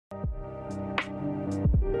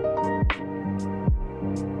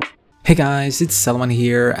Hey guys, it's Selwen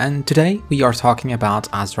here, and today we are talking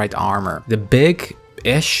about Azerite armor, the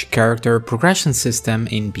big-ish character progression system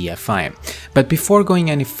in BFA. But before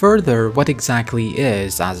going any further, what exactly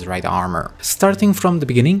is Azerite armor? Starting from the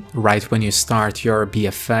beginning, right when you start your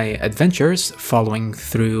BFA adventures, following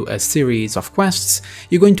through a series of quests,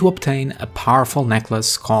 you're going to obtain a powerful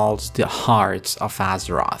necklace called the Heart of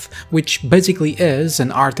Azeroth, which basically is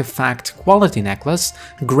an artifact quality necklace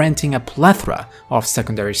granting a plethora of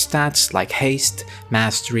secondary stats like haste,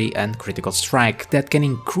 mastery and critical strike that can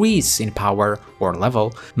increase in power or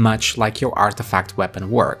level, much like your artifact weapon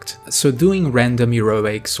worked. So doing random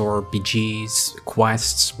heroics or BGs,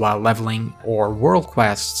 quests while leveling, or world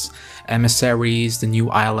quests, emissaries, the new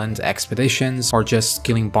island expeditions, or just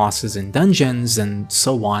killing bosses in dungeons and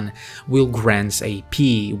so on will grant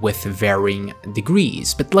AP with varying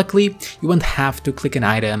degrees, but luckily you won't have to click an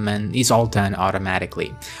item and it's all done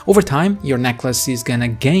automatically. Over time, your necklace is gonna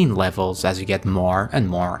gain levels as you get more and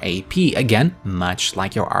more AP, again, much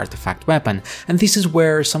like your artifact weapon, and this is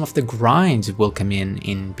where some of the grind will come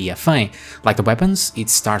in BFA. Like the weapons, it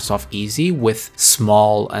starts off easy with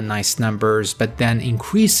small and nice numbers, but then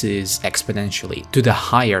increases exponentially to the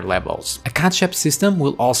higher levels. A catch-up system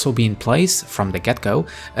will also be in place from the get-go.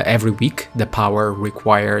 Every week, the power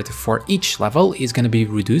required for each level is going to be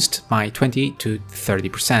reduced by 20 to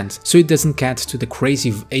 30%, so it doesn't get to the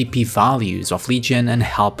crazy AP values of Legion and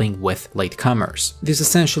helping with latecomers. This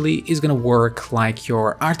essentially is going to work like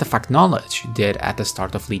your artifact knowledge did at the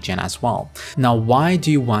start of Legion as well. Now, why do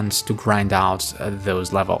you want to grind out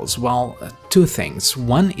those levels? Well, two things.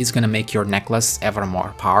 One is going to make your necklace ever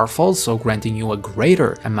more powerful, so granting you a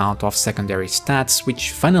greater amount of secondary stats,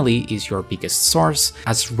 which finally is your biggest source,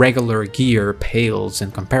 as regular gear pales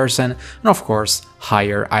in comparison, and of course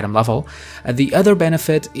higher item level. The other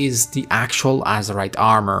benefit is the actual Azerite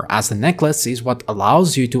armor, as the necklace is what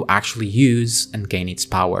allows you to actually use and gain its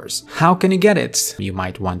powers. How can you get it, you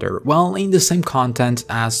might wonder? Well, in the same content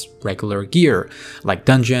as regular gear, like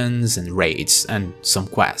dungeons and raids and some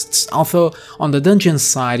quests. Although on the dungeon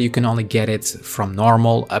side you can only get it from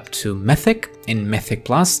normal up to mythic. In Mythic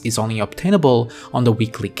Plus is only obtainable on the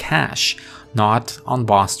weekly cache, not on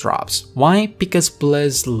boss drops. Why? Because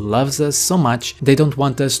Blizz loves us so much, they don't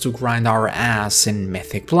want us to grind our ass in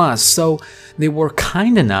Mythic Plus, so they were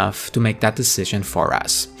kind enough to make that decision for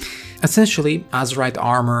us. Essentially, Azerite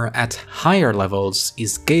armor at higher levels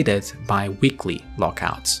is gated by weekly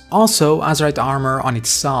lockouts. Also, Azerite armor on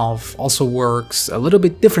itself also works a little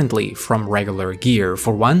bit differently from regular gear.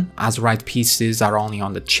 For one, Azerite pieces are only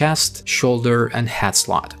on the chest, shoulder and head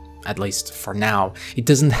slot. At least for now. It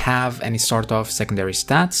doesn't have any sort of secondary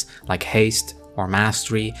stats like haste or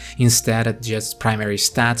mastery, instead just primary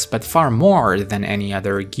stats, but far more than any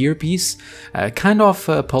other gear piece, kind of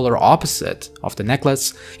a polar opposite of the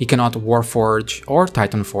necklace. You cannot Warforge or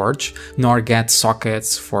Titanforge, nor get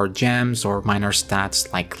sockets for gems or minor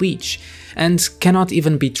stats like Leech, and cannot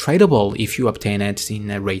even be tradable if you obtain it in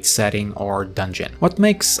a raid setting or dungeon. What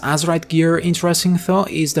makes Azerite gear interesting though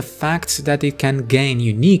is the fact that it can gain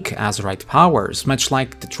unique Azerite powers, much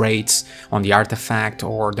like the traits on the artifact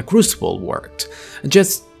or the crucible worked.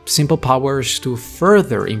 Just simple powers to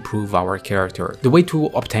further improve our character. The way to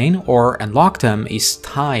obtain or unlock them is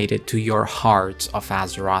tied to your Heart of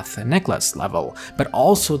Azeroth necklace level, but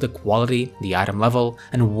also the quality, the item level,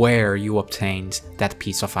 and where you obtained that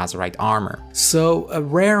piece of Azerite armor. So a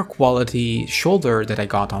rare quality shoulder that I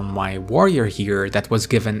got on my warrior here that was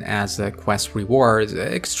given as a quest reward,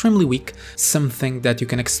 extremely weak, something that you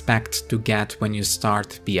can expect to get when you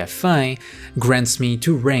start BFA, grants me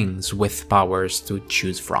 2 rings with powers to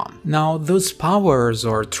choose from. Now, those powers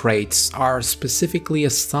or traits are specifically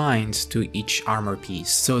assigned to each armor piece,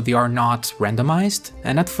 so they are not randomized,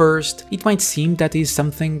 and at first it might seem that is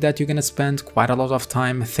something that you're gonna spend quite a lot of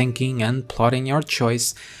time thinking and plotting your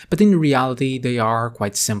choice, but in reality they are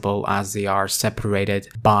quite simple as they are separated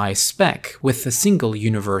by spec with a single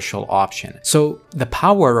universal option. So the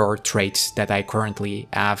power or trait that I currently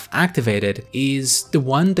have activated is the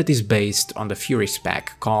one that is based on the Fury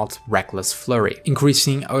spec called Reckless Flurry,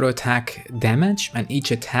 increasing auto attack damage, and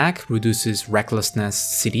each attack reduces Recklessness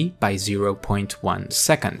CD by 0.1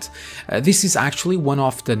 second. This is actually one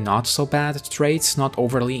of the not so bad traits, not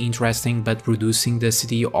overly interesting, but reducing the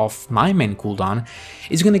CD of my main cooldown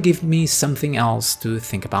is gonna give me something else to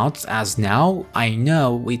think about, as now I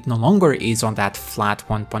know it no longer is on that flat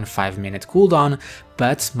 1.5 minute cooldown,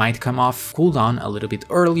 but might come off cooldown a little bit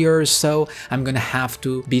earlier, so I'm gonna have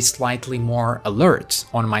to be slightly more alert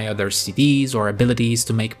on my other CDs or abilities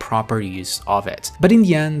to make proper use of it. But in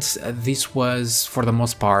the end, this was for the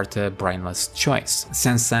most part a brainless choice.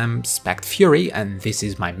 Since I'm spec'd Fury and this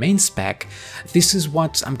is my main spec, this is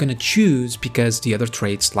what I'm gonna choose because the other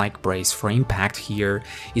traits like Brace for Impact here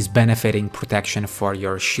is benefiting protection for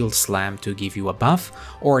your shield slam to give you a buff,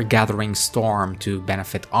 or Gathering Storm to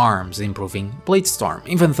benefit arms, improving Blade Storm.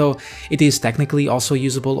 Even though it is technically also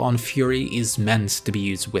usable on Fury, is meant to be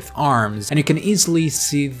used with arms, and you can easily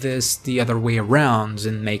see this the other way around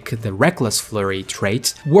and make the Reckless Flurry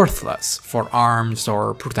trait worthless for arms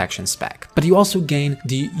or protection spec. But you also gain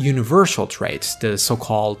the universal trait, the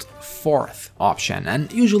so-called fourth option,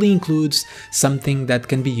 and usually includes something that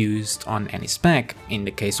can be used on any spec. In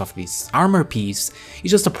the case of this armor piece,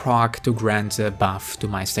 it's just a proc to grant a buff to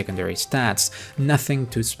my secondary stats, nothing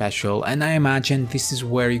too special, and I imagine this is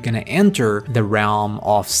where you're gonna enter the realm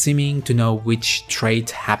of seeming to know which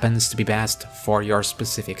trait happens to be best for your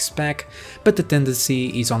specific spec, but the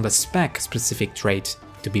tendency is on the spec specific trait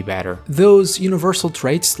to be better. Those universal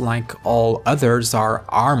traits, like all others, are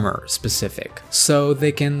armor specific, so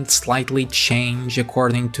they can slightly change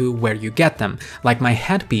according to where you get them. Like my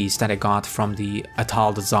headpiece that I got from the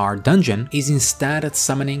Ataldazar dungeon is instead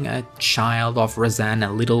summoning a child of Razan,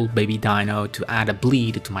 a little baby dino, to add a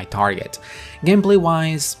bleed to my target. Gameplay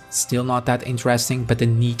wise, still not that interesting, but a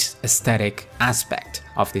neat aesthetic aspect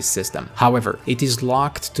of this system. However, it is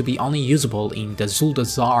locked to be only usable in the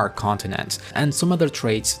Zuldazar continent, and some other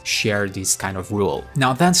traits share this kind of rule.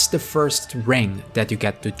 Now that's the first ring that you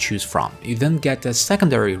get to choose from. You then get a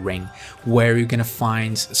secondary ring where you're gonna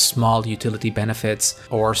find small utility benefits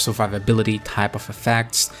or survivability type of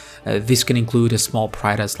effects. This can include a small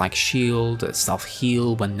Pridas like shield,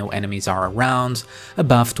 self-heal when no enemies are around, a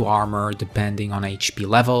buff to armor depending on HP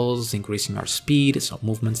levels, increasing our speed, so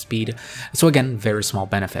movement speed. So again, very small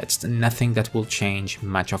benefits, nothing that will change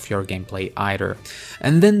much of your gameplay either.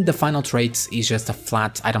 And then the final trait is just a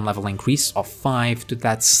flat item level increase of 5 to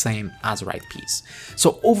that same Azerite piece.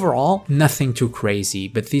 So overall, nothing too crazy,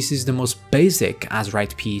 but this is the most basic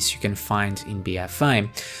Azerite piece you can find in BFA.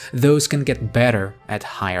 Those can get better at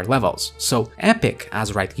higher levels. So epic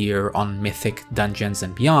Azerite gear on mythic dungeons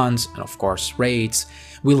and beyond, and of course raids,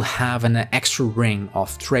 will have an extra ring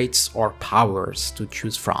of traits or powers to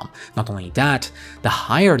choose from. Not only that, the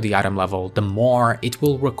higher the item level, the more it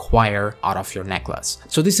will require out of your necklace.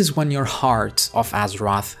 So this is when your Heart of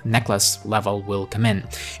Azeroth necklace level will come in.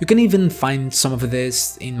 You can even find some of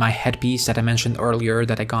this in my headpiece that I mentioned earlier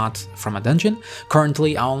that I got from a dungeon.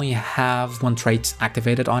 Currently I only have one trait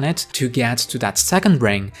activated on it. To get to that second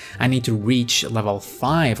ring, I need to reach level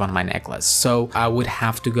 5 on my necklace, so I would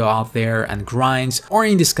have to go out there and grind, or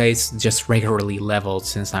in this case just regularly leveled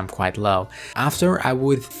since I'm quite low. After, I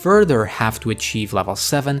would further have to achieve level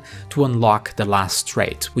 7 to unlock the last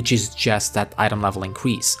trait, which is just that item level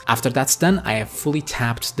increase. After that's done, I have fully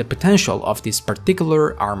tapped the potential of this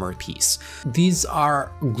particular armor piece. These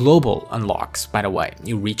are global unlocks, by the way.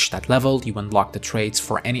 You reach that level, you unlock the traits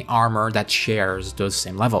for any armor that shares those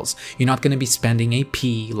same levels. You're not going to be spending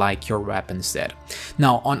AP like your weapons did.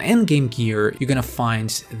 Now on endgame gear, you're gonna find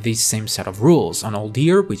this same set of rules. On Old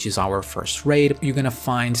Deer, which is our first raid, you're gonna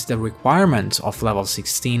find the requirement of level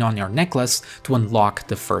 16 on your necklace to unlock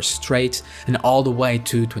the first trait, and all the way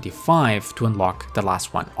to 25 to unlock the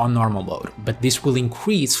last one on normal mode. But this will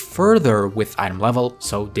increase further with item level,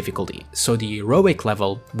 so difficulty. So the heroic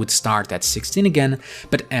level would start at 16 again,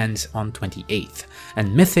 but end on 28th,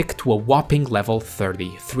 and mythic to a whopping level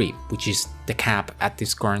 33, which is the cap at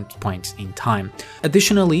this current point in time.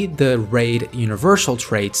 Additionally, the raid universal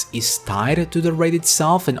traits is tied to the raid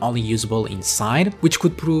itself and only usable inside, which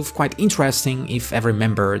could prove quite interesting if every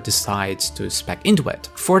member decides to spec into it.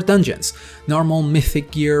 For dungeons, normal mythic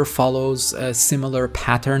gear follows a similar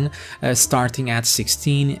pattern, starting at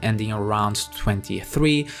 16, ending around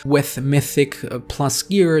 23, with mythic plus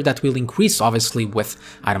gear that will increase obviously with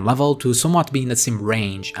item level to somewhat be in the same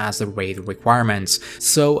range as the raid requirements.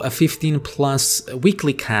 So a 15 plus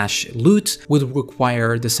weekly cash loot would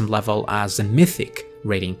require the same level as the mythic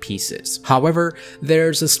rating pieces. However,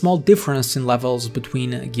 there's a small difference in levels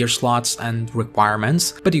between gear slots and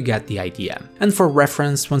requirements, but you get the idea. And for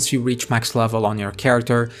reference, once you reach max level on your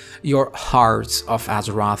character, your Heart of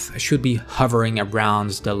Azeroth should be hovering around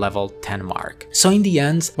the level 10 mark. So in the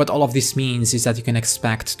end, what all of this means is that you can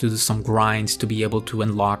expect to do some grinds to be able to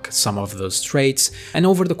unlock some of those traits, and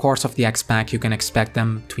over the course of the X-Pack you can expect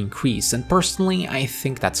them to increase, and personally I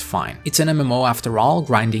think that's fine. It's an MMO after all,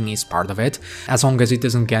 grinding is part of it, as long as it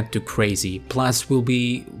doesn't get too crazy. Plus, we'll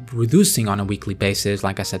be reducing on a weekly basis,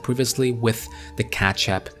 like I said previously, with the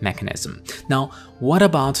catch-up mechanism. Now, what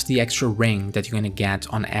about the extra ring that you're gonna get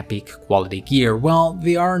on epic quality gear? Well,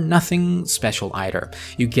 they are nothing special either.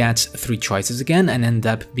 You get 3 choices again and end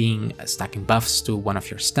up being stacking buffs to one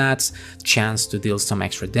of your stats, chance to deal some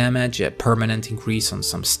extra damage, a permanent increase on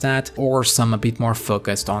some stat, or some a bit more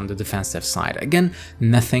focused on the defensive side. Again,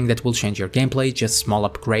 nothing that will change your gameplay, just small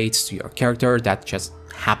upgrades to your character that just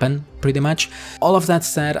happen pretty much. All of that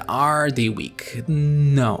said, are they weak?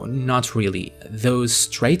 No, not really. Those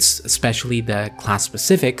traits, especially the class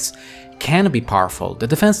specifics, can be powerful. The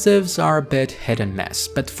defensives are a bit hit and miss,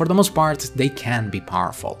 but for the most part they can be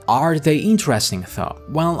powerful. Are they interesting though?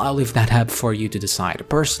 Well, I'll leave that up for you to decide.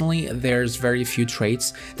 Personally, there's very few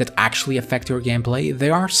traits that actually affect your gameplay.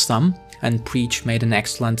 There are some, and Preach made an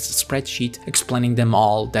excellent spreadsheet explaining them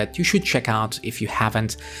all that you should check out. If you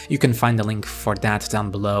haven't, you can find the link for that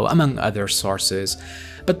down below, among other sources.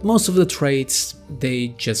 But most of the traits, they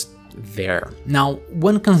just there. Now,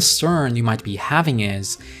 one concern you might be having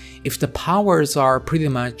is, if the powers are pretty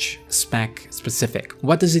much spec specific,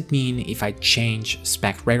 what does it mean if I change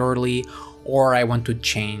spec regularly, or I want to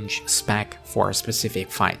change spec for a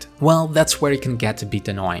specific fight? Well, that's where it can get a bit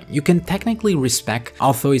annoying. You can technically respec,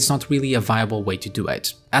 although it's not really a viable way to do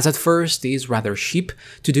it, as at first it is rather cheap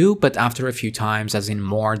to do, but after a few times, as in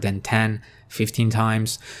more than 10, 15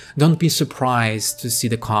 times, don't be surprised to see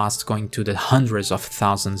the cost going to the hundreds of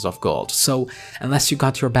thousands of gold. So unless you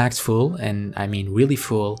got your bags full, and I mean really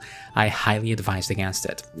full, I highly advise against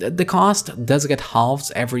it. The cost does get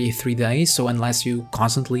halved every 3 days, so unless you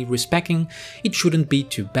constantly respecing, it shouldn't be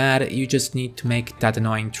too bad. You just need to make that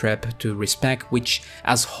annoying trip to respec, which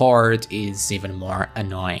as hard is even more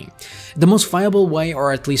annoying. The most viable way,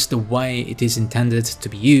 or at least the way it is intended to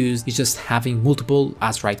be used, is just having multiple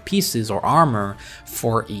Azerite pieces or armor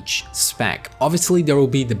for each spec. Obviously there will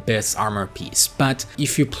be the best armor piece, but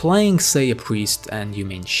if you're playing, say, a priest and you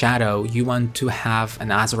mean shadow, you want to have an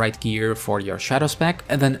Azerite gear for your shadow spec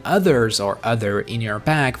and then others or other in your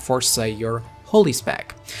bag for, say, your holy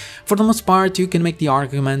spec. For the most part, you can make the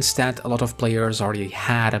arguments that a lot of players already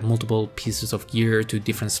had multiple pieces of gear to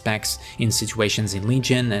different specs in situations in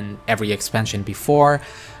Legion and every expansion before,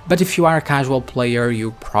 but if you are a casual player,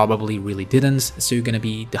 you probably really didn't, so you're gonna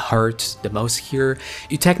be hurt the most here.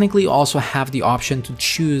 You technically also have the option to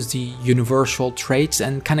choose the universal traits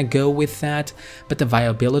and kinda go with that, but the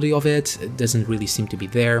viability of it doesn't really seem to be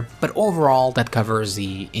there. But overall, that covers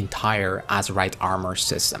the entire Azerite armor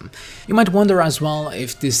system. You might wonder as well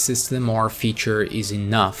if this system or feature is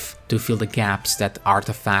enough to fill the gaps that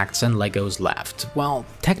artifacts and Legos left. Well,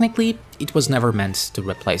 technically, it was never meant to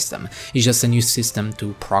replace them. It's just a new system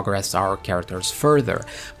to progress our characters further.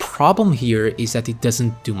 Problem here is that it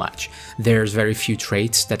doesn't do much. There's very few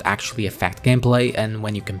traits that actually affect gameplay, and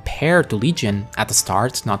when you compare to Legion at the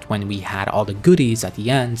start, not when we had all the goodies at the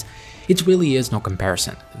end, it really is no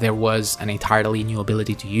comparison. There was an entirely new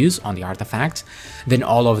ability to use on the artifact, then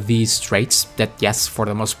all of these traits that, yes, for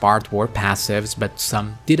the most part were passives, but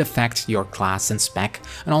some did affect your class and spec,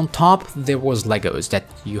 and on top there was Legos that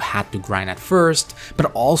you had to grind at first,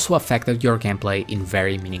 but also affected your gameplay in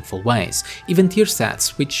very meaningful ways. Even tier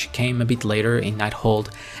sets, which came a bit later in Nighthold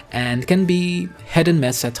and can be hit and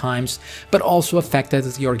miss at times, but also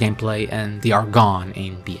affected your gameplay, and they are gone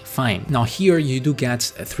in BFA. Now here you do get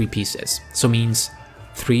 3 pieces, so means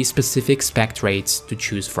 3 specific spec traits to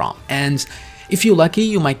choose from, and if you're lucky,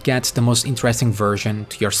 you might get the most interesting version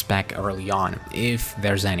to your spec early on, if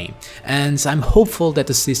there's any, and I'm hopeful that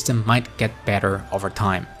the system might get better over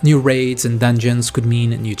time. New raids and dungeons could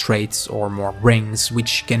mean new traits or more rings,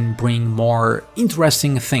 which can bring more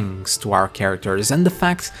interesting things to our characters, and the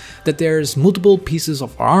fact that there's multiple pieces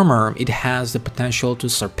of armor, it has the potential to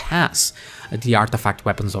surpass the artifact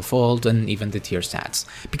weapons of old and even the tier stats.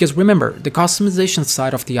 Because remember, the customization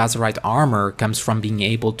side of the Azerite armor comes from being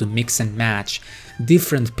able to mix and match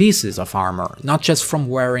different pieces of armor, not just from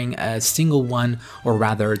wearing a single one or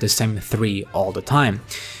rather the same 3 all the time.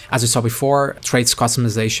 As we saw before, traits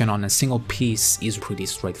customization on a single piece is pretty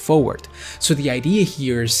straightforward, so the idea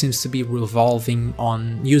here seems to be revolving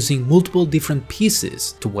on using multiple different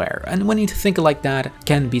pieces to wear, and when you think like that, it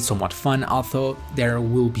can be somewhat fun, although there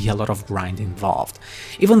will be a lot of grind involved,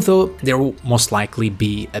 even though there will most likely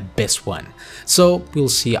be a best one, so we'll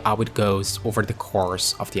see how it goes over the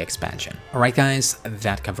course of the expansion. Alright guys, guess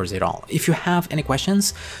that covers it all. If you have any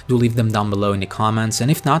questions, do leave them down below in the comments,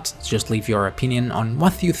 and if not, just leave your opinion on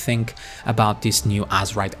what you think about this new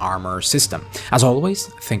Azerite armor system. As always,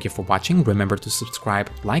 thank you for watching. Remember to subscribe,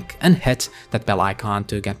 like, and hit that bell icon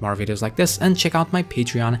to get more videos like this, and check out my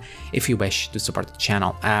Patreon if you wish to support the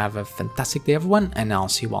channel. Have a fantastic day everyone, and I'll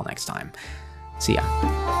see you all next time. See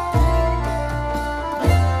ya.